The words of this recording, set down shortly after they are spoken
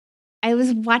I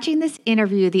was watching this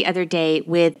interview the other day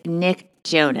with Nick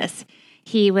Jonas.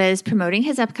 He was promoting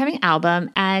his upcoming album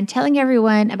and telling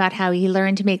everyone about how he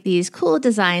learned to make these cool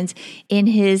designs in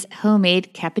his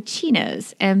homemade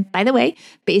cappuccinos. And by the way,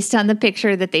 based on the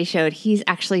picture that they showed, he's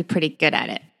actually pretty good at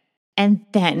it. And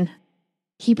then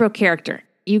he broke character.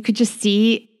 You could just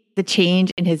see the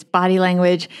change in his body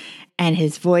language and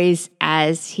his voice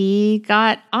as he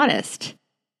got honest.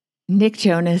 Nick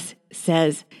Jonas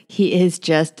says he is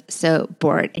just so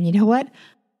bored. And you know what?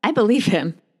 I believe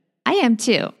him. I am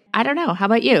too. I don't know. How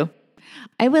about you?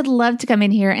 I would love to come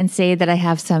in here and say that I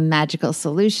have some magical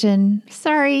solution.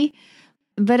 Sorry.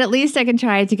 But at least I can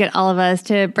try to get all of us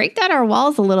to break down our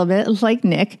walls a little bit like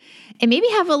Nick and maybe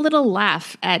have a little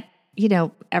laugh at,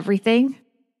 everything.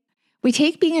 We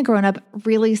take being a grown-up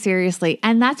really seriously,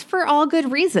 and that's for all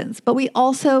good reasons, but we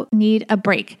also need a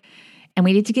break. And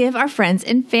we need to give our friends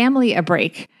and family a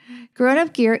break.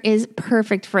 Grown-up gear is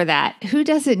perfect for that. Who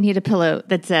doesn't need a pillow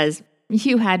that says,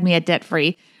 "You had me at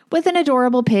debt-free," with an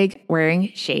adorable pig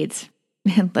wearing shades?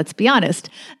 And let's be honest,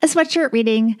 a sweatshirt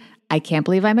reading, "I can't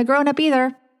believe I'm a grown-up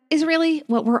either," is really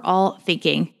what we're all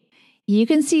thinking. You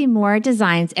can see more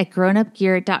designs at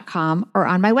grownupgear.com or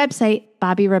on my website,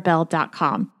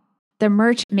 bobbyrebell.com. The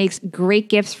merch makes great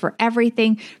gifts for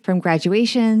everything from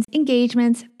graduations,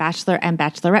 engagements, bachelor and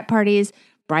bachelorette parties,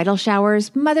 bridal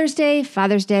showers, Mother's Day,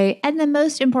 Father's Day, and the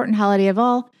most important holiday of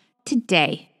all,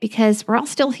 today, because we're all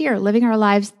still here living our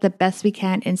lives the best we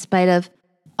can in spite of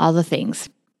all the things.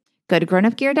 Go to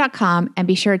grownupgear.com and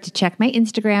be sure to check my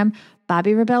Instagram,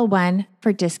 BobbyRebell1,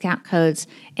 for discount codes.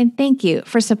 And thank you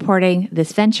for supporting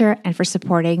this venture and for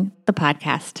supporting the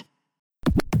podcast.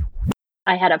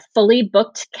 I had a fully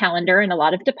booked calendar and a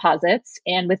lot of deposits.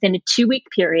 And within a 2-week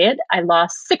period, I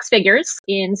lost 6 figures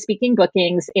in speaking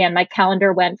bookings, and my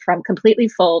calendar went from completely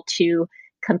full to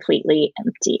completely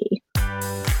empty.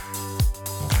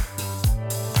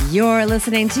 You're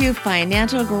listening to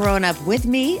Financial Grown Up with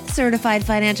me, certified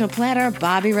financial planner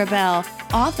Bobby Rebell,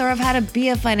 author of How to Be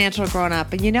a Financial Grown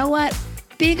Up. And you know what?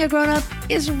 Being a grown up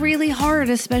is really hard,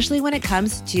 especially when it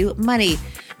comes to money.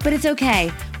 But it's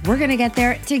okay. We're going to get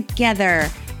there together.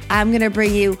 I'm going to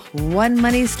bring you one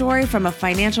money story from a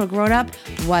financial grown up,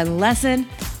 one lesson,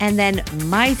 and then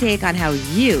my take on how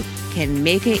you can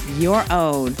make it your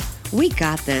own. We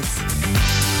got this.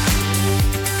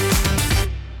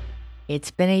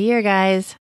 It's been a year,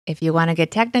 guys. If you want to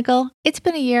get technical, it's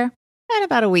been a year and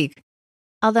about a week.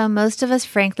 Although most of us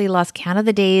frankly lost count of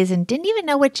the days and didn't even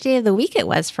know which day of the week it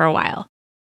was for a while.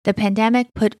 The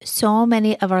pandemic put so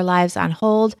many of our lives on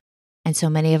hold and so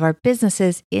many of our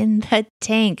businesses in the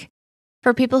tank.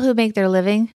 For people who make their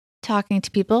living talking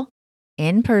to people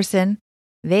in person,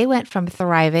 they went from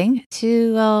thriving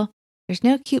to, well, there's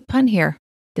no cute pun here.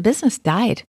 The business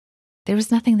died. There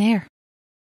was nothing there.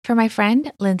 For my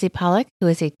friend, Lindsay Pollock, who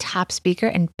is a top speaker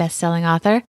and best-selling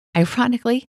author,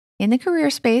 ironically, in the career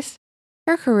space,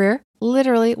 her career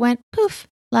literally went poof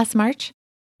last March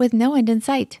with no end in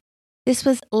sight. This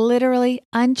was literally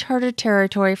uncharted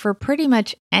territory for pretty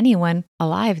much anyone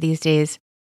alive these days.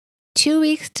 2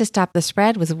 weeks to stop the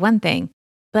spread was one thing,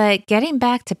 but getting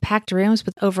back to packed rooms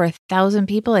with over 1,000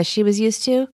 people as she was used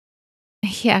to?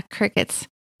 Yeah, crickets.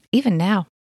 Even now.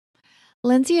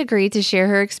 Lindsay agreed to share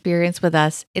her experience with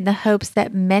us in the hopes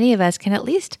that many of us can at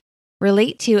least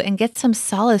relate to and get some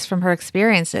solace from her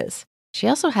experiences. She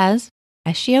also has,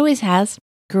 as she always has,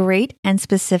 great and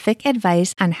specific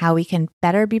advice on how we can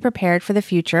better be prepared for the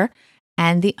future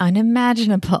and the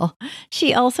unimaginable.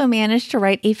 She also managed to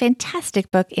write a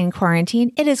fantastic book in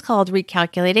quarantine. It is called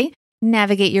Recalculating: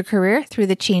 Navigate Your Career Through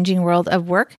the Changing World of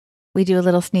Work. We do a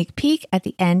little sneak peek at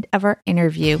the end of our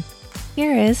interview.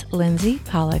 Here is Lindsay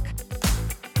Pollock.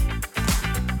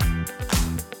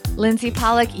 Lindsay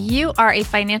Pollock, you are a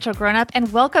financial grown-up,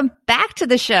 and welcome back to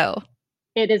the show.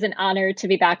 It is an honor to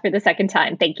be back for the second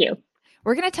time. Thank you.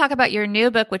 We're going to talk about your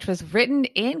new book, which was written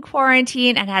in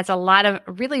quarantine and has a lot of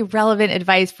really relevant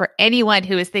advice for anyone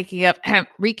who is thinking of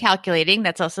recalculating.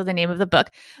 That's also the name of the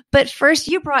book. But first,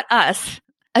 you brought us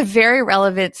a very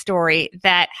relevant story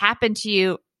that happened to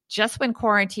you just when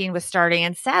quarantine was starting.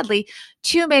 And sadly,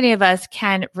 too many of us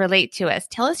can relate to us.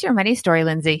 Tell us your money story,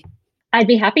 Lindsay. I'd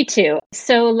be happy to.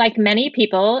 So like many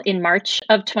people in March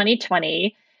of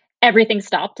 2020, everything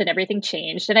stopped and everything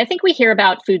changed. And I think we hear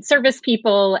about food service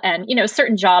people and,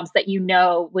 certain jobs that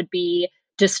would be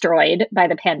destroyed by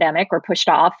the pandemic or pushed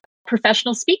off.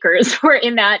 Professional speakers were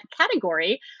in that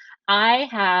category. I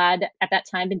had at that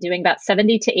time been doing about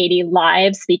 70 to 80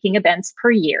 live speaking events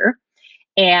per year.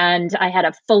 And I had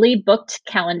a fully booked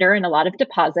calendar and a lot of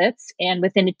deposits. And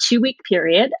within a 2-week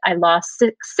period, I lost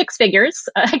six figures.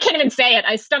 I can't even say it.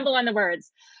 I stumble on the words.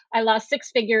 I lost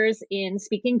six figures in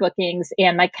speaking bookings,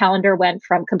 and my calendar went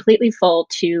from completely full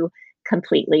to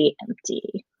completely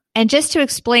empty. And just to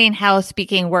explain how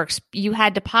speaking works, you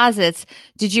had deposits.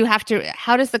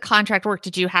 How does the contract work?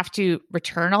 Did you have to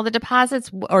return all the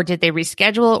deposits, or did they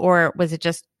reschedule, or was it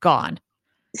just gone?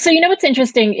 So, what's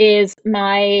interesting is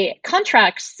my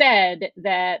contract said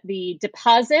that the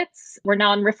deposits were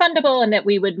non-refundable and that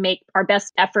we would make our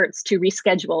best efforts to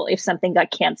reschedule if something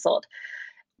got canceled.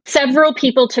 Several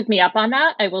people took me up on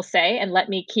that, I will say, and let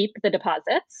me keep the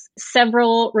deposits.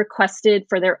 Several requested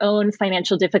for their own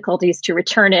financial difficulties to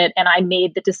return it, and I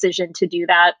made the decision to do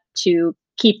that to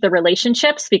keep the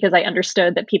relationships because I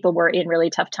understood that people were in really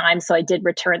tough times, so I did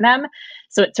return them.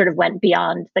 So it sort of went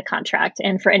beyond the contract.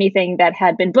 And for anything that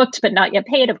had been booked but not yet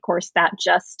paid, of course, that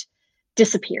just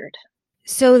disappeared.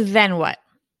 So then what?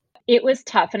 It was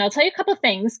tough. And I'll tell you a couple of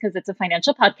things because it's a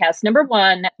financial podcast. Number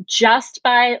one, just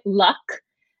by luck,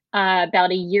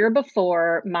 about a year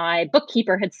before, my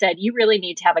bookkeeper had said, you really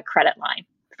need to have a credit line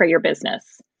for your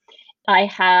business. I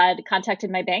had contacted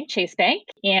my bank, Chase Bank,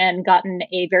 and gotten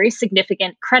a very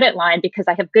significant credit line because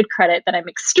I have good credit that I'm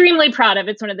extremely proud of.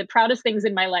 It's one of the proudest things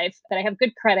in my life that I have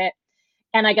good credit.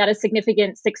 And I got a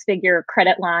significant six-figure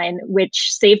credit line,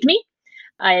 which saved me.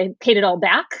 I paid it all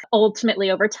back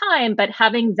ultimately over time, but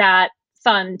having that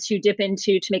fund to dip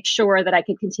into to make sure that I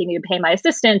could continue to pay my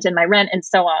assistant and my rent and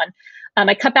so on.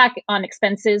 I cut back on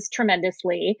expenses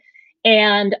tremendously.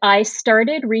 And I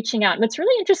started reaching out. And what's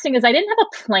really interesting is I didn't have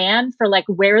a plan for like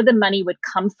where the money would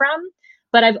come from,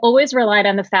 but I've always relied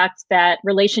on the fact that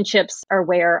relationships are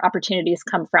where opportunities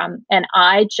come from. And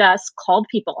I just called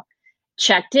people,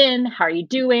 checked in. How are you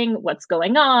doing? What's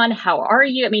going on? How are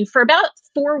you? I mean, for about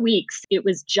 4 weeks, it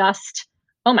was just,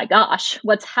 oh my gosh,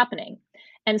 what's happening?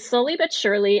 And slowly but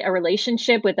surely, a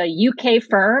relationship with a UK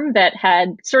firm that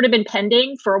had sort of been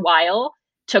pending for a while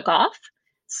took off.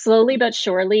 Slowly but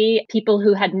surely, people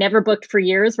who had never booked for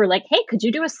years were like, hey, could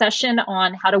you do a session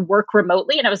on how to work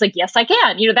remotely? And I was like, yes, I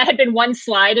can. That had been one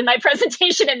slide in my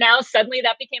presentation. And now suddenly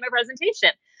that became a presentation.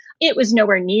 It was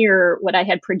nowhere near what I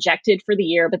had projected for the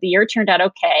year, but the year turned out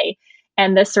okay.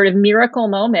 And the sort of miracle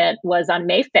moment was on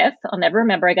May 5th. I'll never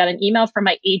remember. I got an email from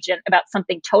my agent about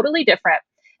something totally different.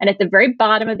 And at the very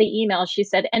bottom of the email, she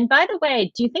said, and by the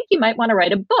way, do you think you might want to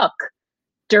write a book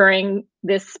during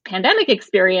this pandemic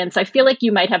experience? I feel like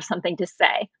you might have something to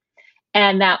say.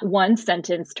 And that one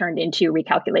sentence turned into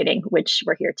Recalculating, which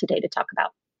we're here today to talk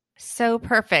about. So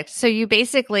perfect. So you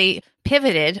basically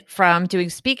pivoted from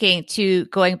doing speaking to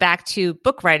going back to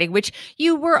book writing, which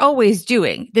you were always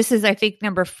doing. This is, I think,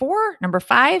 number 4, number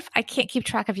 5. I can't keep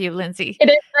track of you, Lindsay. It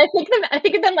is. I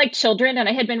think of them like children, and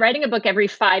I had been writing a book every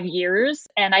 5 years,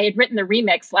 and I had written the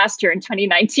remix last year in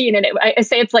 2019, and I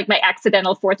say it's like my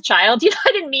accidental 4th child.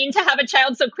 I didn't mean to have a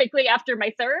child so quickly after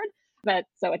my 3rd, but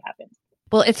so it happened.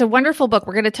 Well, it's a wonderful book.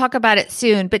 We're going to talk about it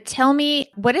soon, but tell me,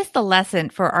 what is the lesson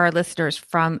for our listeners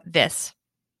from this?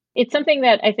 It's something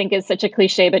that I think is such a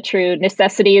cliche, but true.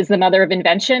 Necessity is the mother of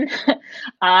invention.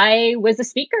 I was a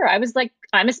speaker. I was like,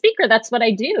 I'm a speaker. That's what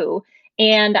I do.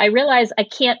 And I realized I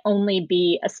can't only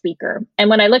be a speaker. And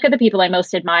when I look at the people I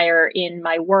most admire in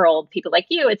my world, people like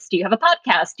you, it's, do you have a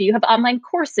podcast? Do you have online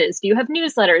courses? Do you have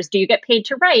newsletters? Do you get paid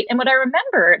to write? And what I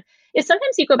remembered is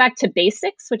sometimes you go back to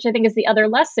basics, which I think is the other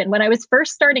lesson. When I was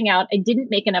first starting out, I didn't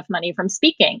make enough money from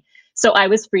speaking. So I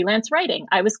was freelance writing,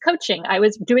 I was coaching, I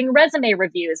was doing resume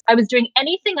reviews, I was doing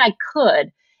anything I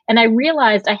could. And I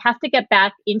realized I have to get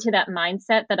back into that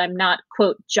mindset that I'm not,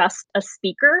 quote, just a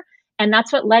speaker. And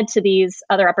that's what led to these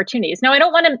other opportunities. Now, I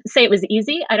don't want to say it was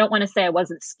easy. I don't want to say I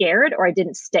wasn't scared or I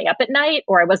didn't stay up at night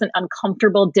or I wasn't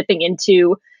uncomfortable dipping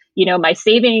into, my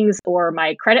savings or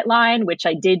my credit line, which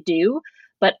I did do.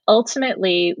 But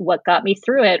ultimately, what got me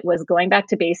through it was going back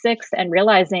to basics and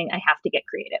realizing I have to get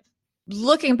creative.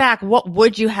 Looking back, what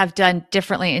would you have done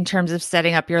differently in terms of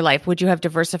setting up your life? Would you have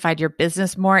diversified your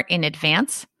business more in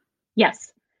advance?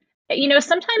 Yes.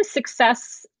 Sometimes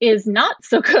success is not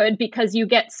so good because you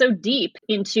get so deep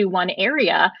into one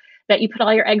area that you put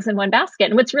all your eggs in one basket.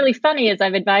 And what's really funny is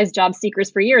I've advised job seekers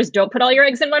for years, don't put all your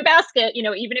eggs in one basket.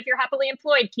 Even if you're happily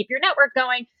employed, keep your network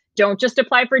going. Don't just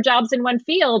apply for jobs in one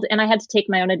field. And I had to take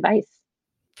my own advice.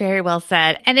 Very well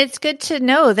said. And it's good to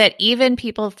know that even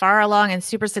people far along and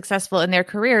super successful in their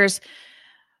careers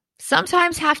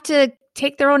sometimes have to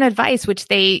take their own advice, which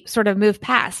they sort of move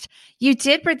past. You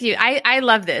did with you. I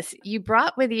love this. You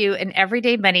brought with you an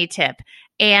everyday money tip.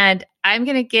 And I'm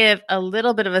going to give a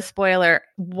little bit of a spoiler.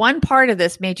 One part of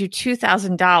this made you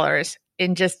 $2,000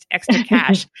 in just extra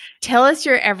cash. Tell us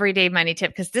your everyday money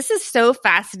tip, because this is so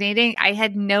fascinating. I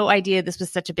had no idea this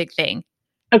was such a big thing.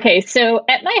 Okay, so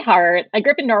at my heart, I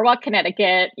grew up in Norwalk,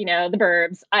 Connecticut, the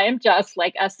burbs. I am just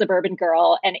like a suburban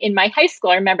girl. And in my high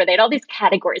school, I remember they had all these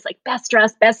categories like best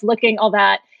dressed, best looking, all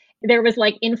that. There was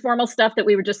like informal stuff that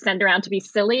we would just send around to be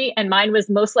silly. And mine was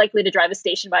most likely to drive a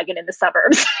station wagon in the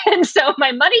suburbs. And so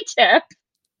my money tip,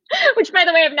 which by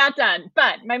the way, I've not done,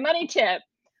 but my money tip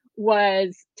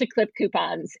was to clip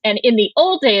coupons. And in the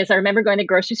old days, I remember going to the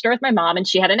grocery store with my mom and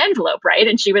she had an envelope, right?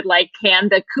 And she would like hand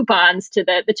the coupons to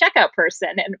the checkout person.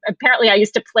 And apparently I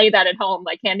used to play that at home,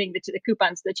 like handing the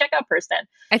coupons to the checkout person.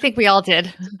 I think we all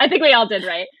did. I think we all did,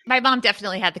 right? My mom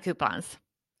definitely had the coupons.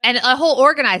 And a whole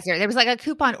organizer. There was like a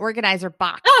coupon organizer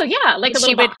box. Oh, yeah. Like a little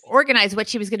she would box. organize what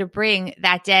she was going to bring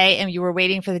that day. And you were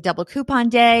waiting for the double coupon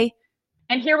day.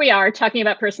 And here we are talking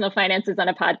about personal finances on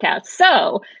a podcast.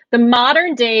 So the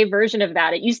modern day version of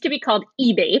that, it used to be called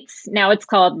Ebates. Now it's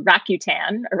called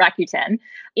Rakuten,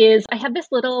 is I have this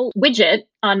little widget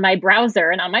on my browser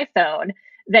and on my phone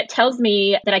that tells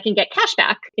me that I can get cash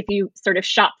back if you sort of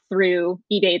shop through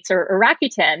Ebates or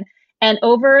Rakuten. And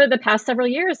over the past several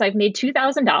years, I've made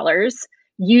 $2,000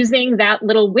 using that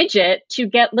little widget to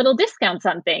get little discounts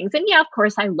on things. And yeah, of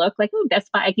course, I look like, oh,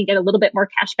 Best Buy, I can get a little bit more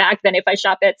cash back than if I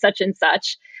shop at such and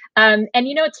such. And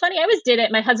it's funny, I always did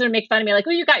it. My husband would make fun of me like,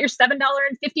 oh, you got your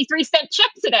 $7.53 check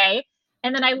today.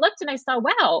 And then I looked and I saw,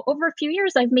 wow, over a few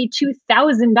years, I've made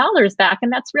 $2,000 back.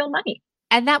 And that's real money.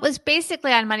 And that was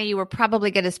basically on money you were probably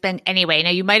going to spend anyway.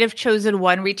 Now, you might have chosen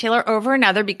one retailer over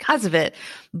another because of it,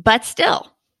 but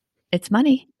still. It's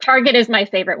money. Target is my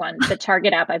favorite one. The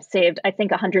Target app, I've saved, I think,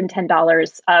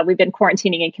 $110. We've been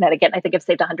quarantining in Connecticut. And I think I've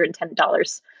saved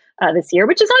 $110 this year,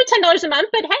 which is only $10 a month.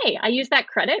 But hey, I use that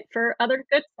credit for other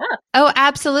good stuff. Oh,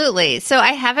 absolutely. So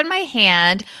I have in my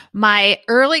hand my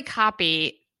early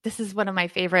copy. This is one of my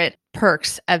favorite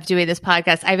perks of doing this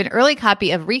podcast. I have an early copy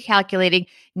of Recalculating,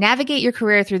 Navigate Your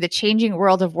Career Through the Changing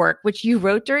World of Work, which you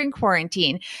wrote during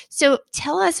quarantine. So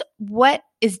tell us what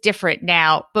is different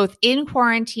now, both in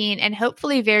quarantine and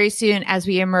hopefully very soon as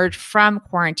we emerge from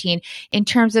quarantine in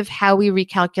terms of how we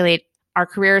recalculate our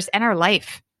careers and our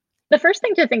life. The first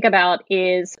thing to think about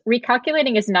is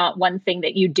recalculating is not one thing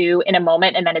that you do in a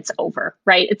moment and then it's over,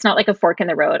 right? It's not like a fork in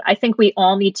the road. I think we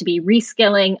all need to be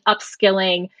reskilling,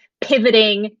 upskilling,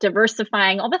 pivoting,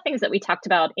 diversifying, all the things that we talked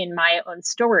about in my own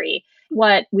story.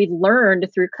 What we've learned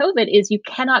through COVID is you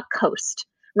cannot coast,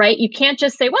 right? You can't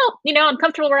just say, well, I'm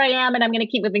comfortable where I am and I'm going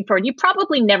to keep moving forward. You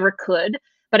probably never could.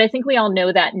 But I think we all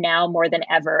know that now more than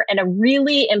ever. And a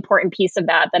really important piece of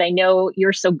that I know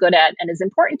you're so good at and is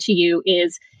important to you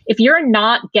is if you're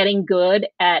not getting good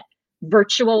at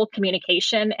virtual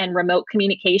communication and remote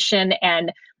communication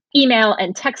and email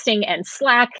and texting and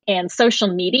Slack and social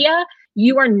media,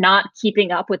 you are not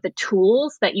keeping up with the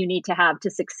tools that you need to have to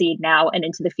succeed now and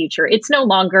into the future. It's no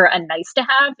longer a nice to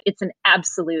have. It's an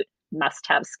absolute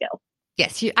must-have skill.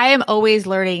 Yes, I am always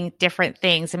learning different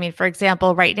things. I mean, for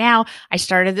example, right now I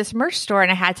started this merch store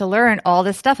and I had to learn all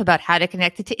this stuff about how to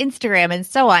connect it to Instagram and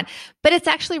so on. But it's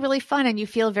actually really fun and you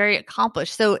feel very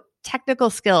accomplished. So technical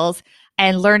skills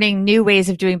and learning new ways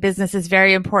of doing business is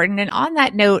very important. And on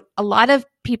that note, a lot of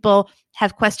people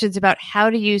have questions about how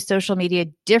to use social media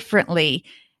differently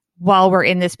while we're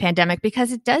in this pandemic,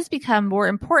 because it does become more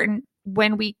important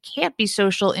when we can't be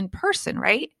social in person,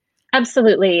 right?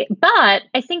 Absolutely. But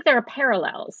I think there are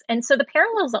parallels. And so the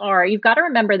parallels are, you've got to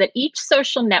remember that each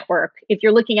social network, if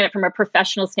you're looking at it from a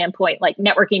professional standpoint, like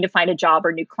networking to find a job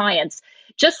or new clients,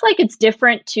 just like it's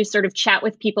different to sort of chat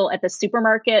with people at the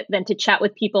supermarket than to chat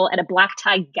with people at a black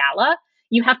tie gala,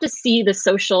 you have to see the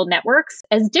social networks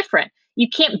as different. You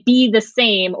can't be the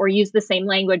same or use the same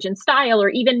language and style or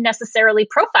even necessarily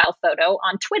profile photo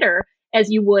on Twitter as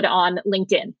you would on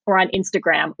LinkedIn or on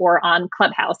Instagram or on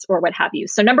Clubhouse or what have you.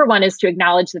 So number one is to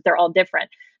acknowledge that they're all different.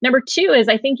 Number two is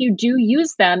I think you do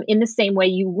use them in the same way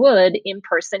you would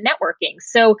in-person networking.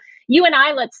 So you and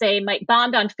I, let's say, might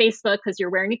bond on Facebook because you're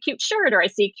wearing a cute shirt or I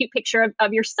see a cute picture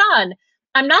of your son.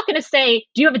 I'm not going to say,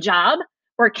 do you have a job?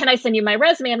 Or can I send you my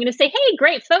resume? I'm going to say, hey,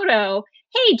 great photo.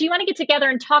 Hey, do you want to get together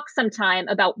and talk sometime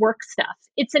about work stuff?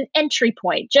 It's an entry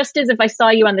point. Just as if I saw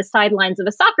you on the sidelines of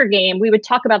a soccer game, we would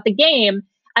talk about the game.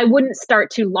 I wouldn't start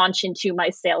to launch into my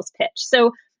sales pitch.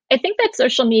 So I think that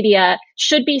social media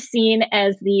should be seen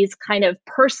as these kind of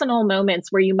personal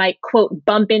moments where you might, quote,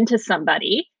 bump into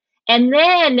somebody. And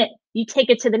then you take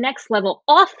it to the next level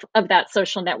off of that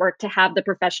social network to have the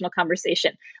professional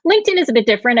conversation. LinkedIn is a bit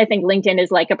different. I think LinkedIn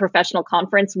is like a professional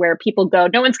conference where people go.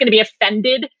 No one's going to be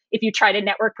offended if you try to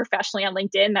network professionally on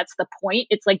LinkedIn. That's the point.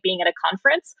 It's like being at a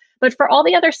conference. But for all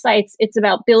the other sites, it's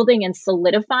about building and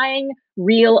solidifying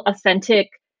real, authentic,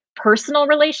 personal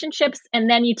relationships. And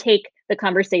then you take the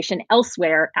conversation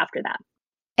elsewhere after that.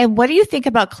 And what do you think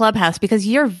about Clubhouse? Because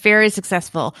you're very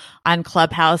successful on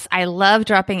Clubhouse. I love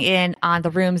dropping in on the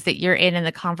rooms that you're in and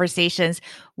the conversations.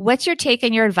 What's your take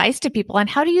and your advice to people on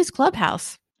how to use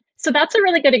Clubhouse? So that's a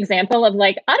really good example of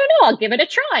like, I don't know, I'll give it a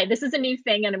try. This is a new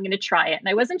thing and I'm going to try it. And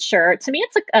I wasn't sure. To me,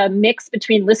 it's like a mix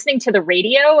between listening to the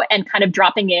radio and kind of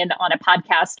dropping in on a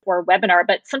podcast or webinar,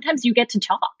 but sometimes you get to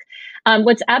talk.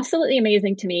 What's absolutely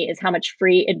amazing to me is how much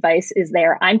free advice is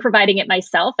there. I'm providing it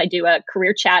myself. I do a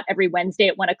career chat every Wednesday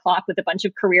at 1:00 with a bunch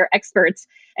of career experts,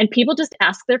 and people just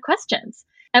ask their questions.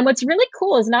 And what's really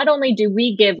cool is not only do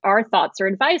we give our thoughts or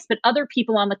advice, but other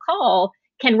people on the call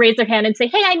can raise their hand and say,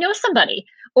 hey, I know somebody,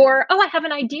 or, oh, I have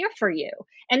an idea for you.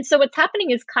 And so what's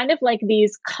happening is kind of like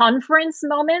these conference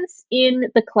moments in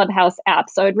the Clubhouse app.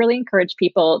 So I'd really encourage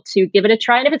people to give it a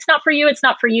try. And if it's not for you, it's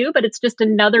not for you, but it's just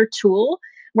another tool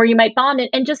where you might bond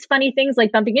and just funny things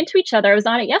like bumping into each other. I was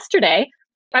on it yesterday.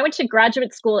 I went to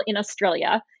graduate school in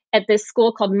Australia at this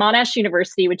school called Monash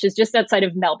University, which is just outside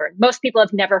of Melbourne. Most people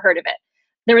have never heard of it.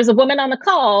 There was a woman on the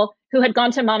call who had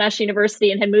gone to Monash University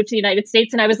and had moved to the United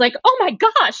States. And I was like, oh my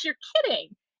gosh, you're kidding.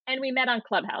 And we met on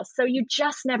Clubhouse. So you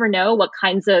just never know what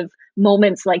kinds of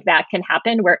moments like that can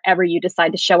happen wherever you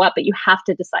decide to show up, but you have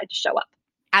to decide to show up.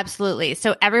 Absolutely.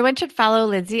 So everyone should follow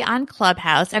Lindsay on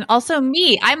Clubhouse, and also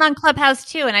me. I'm on Clubhouse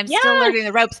too, and I'm still learning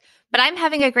the ropes, but I'm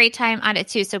having a great time on it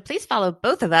too. So please follow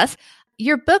both of us.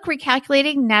 Your book,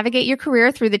 Recalculating, Navigate Your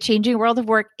Career Through the Changing World of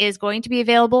Work, is going to be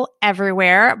available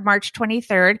everywhere, March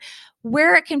 23rd.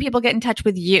 Where can people get in touch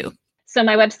with you? So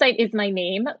my website is my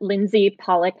name,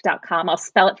 lindsaypollack.com. I'll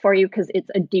spell it for you because it's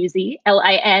a doozy,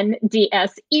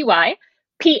 LINDSEY,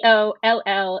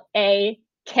 POLLAK.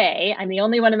 I'm the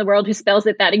only one in the world who spells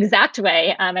it that exact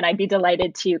way. And I'd be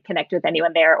delighted to connect with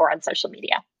anyone there or on social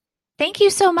media. Thank you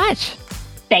so much.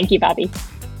 Thank you, Bobby.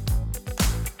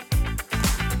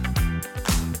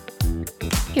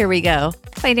 Here we go.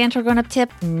 Financial grown-up tip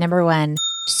number 1.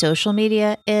 Social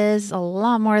media is a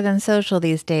lot more than social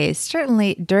these days.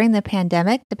 Certainly during the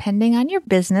pandemic, depending on your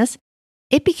business,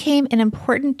 it became an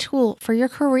important tool for your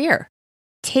career.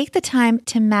 Take the time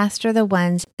to master the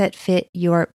ones that fit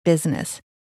your business.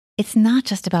 It's not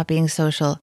just about being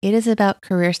social. It is about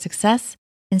career success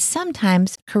and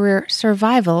sometimes career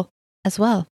survival as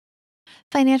well.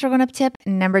 Financial grown-up tip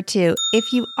number 2.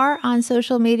 If you are on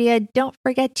social media, don't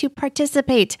forget to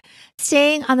participate.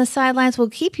 Staying on the sidelines will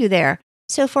keep you there.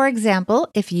 So for example,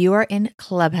 if you are in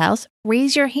Clubhouse,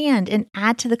 raise your hand and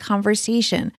add to the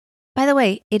conversation. By the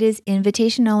way, it is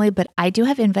invitation only, but I do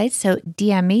have invites, so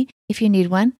DM me if you need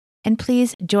one. And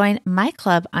please join my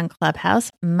club on Clubhouse,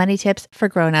 Money Tips for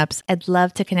Grown-ups. I'd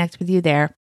love to connect with you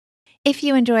there. If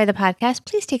you enjoy the podcast,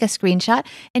 please take a screenshot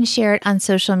and share it on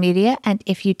social media. And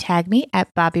if you tag me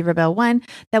at Bobby Rebel 1,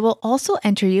 that will also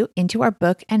enter you into our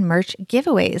book and merch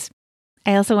giveaways.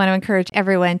 I also want to encourage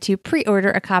everyone to pre-order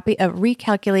a copy of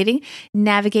Recalculating,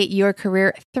 Navigate Your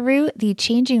Career Through the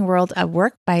Changing World of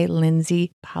Work by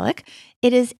Lindsay Pollack.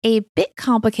 It is a bit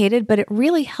complicated, but it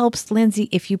really helps Lindsay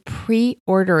if you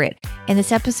pre-order it. And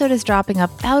this episode is dropping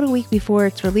about a week before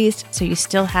it's released, so you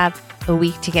still have a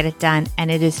week to get it done.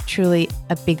 And it is truly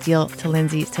a big deal to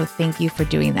Lindsay, so thank you for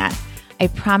doing that. I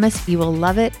promise you will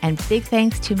love it. And big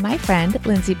thanks to my friend,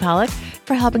 Lindsay Pollack,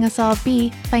 for helping us all be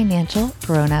financial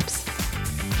grown-ups.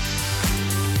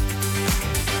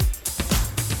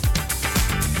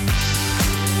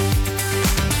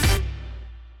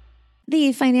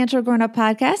 The Financial Grown Up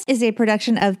Podcast is a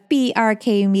production of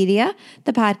BRK Media.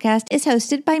 The podcast is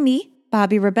hosted by me,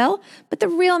 Bobby Rebel, but the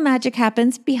real magic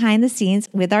happens behind the scenes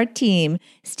with our team.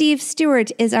 Steve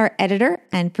Stewart is our editor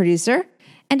and producer,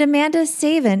 and Amanda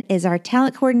Saven is our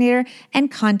talent coordinator and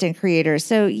content creator.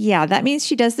 So yeah, that means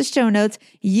she does the show notes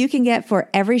you can get for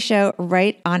every show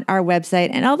right on our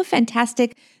website and all the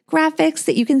fantastic graphics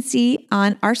that you can see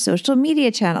on our social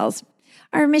media channels.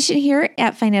 Our mission here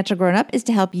at Financial Grown Up is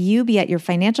to help you be at your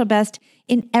financial best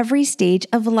in every stage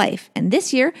of life. And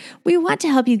this year, we want to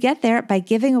help you get there by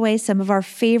giving away some of our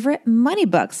favorite money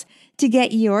books. To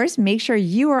get yours, make sure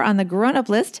you are on the Grown Up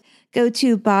list. Go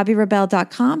to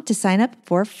bobbyrebel.com to sign up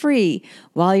for free.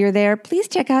 While you're there, please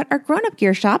check out our Grown Up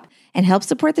Gear shop and help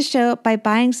support the show by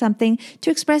buying something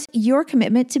to express your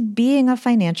commitment to being a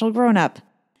financial grown-up.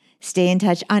 Stay in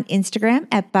touch on Instagram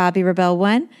at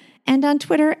BobbyRebel1 and on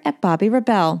Twitter at Bobby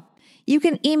Rebel. You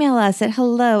can email us at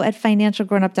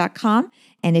hello@financialgrownup.com.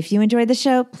 And if you enjoyed the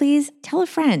show, please tell a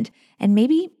friend and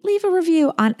maybe leave a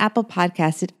review on Apple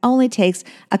Podcasts. It only takes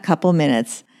a couple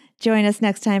minutes. Join us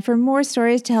next time for more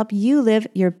stories to help you live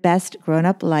your best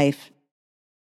grown-up life.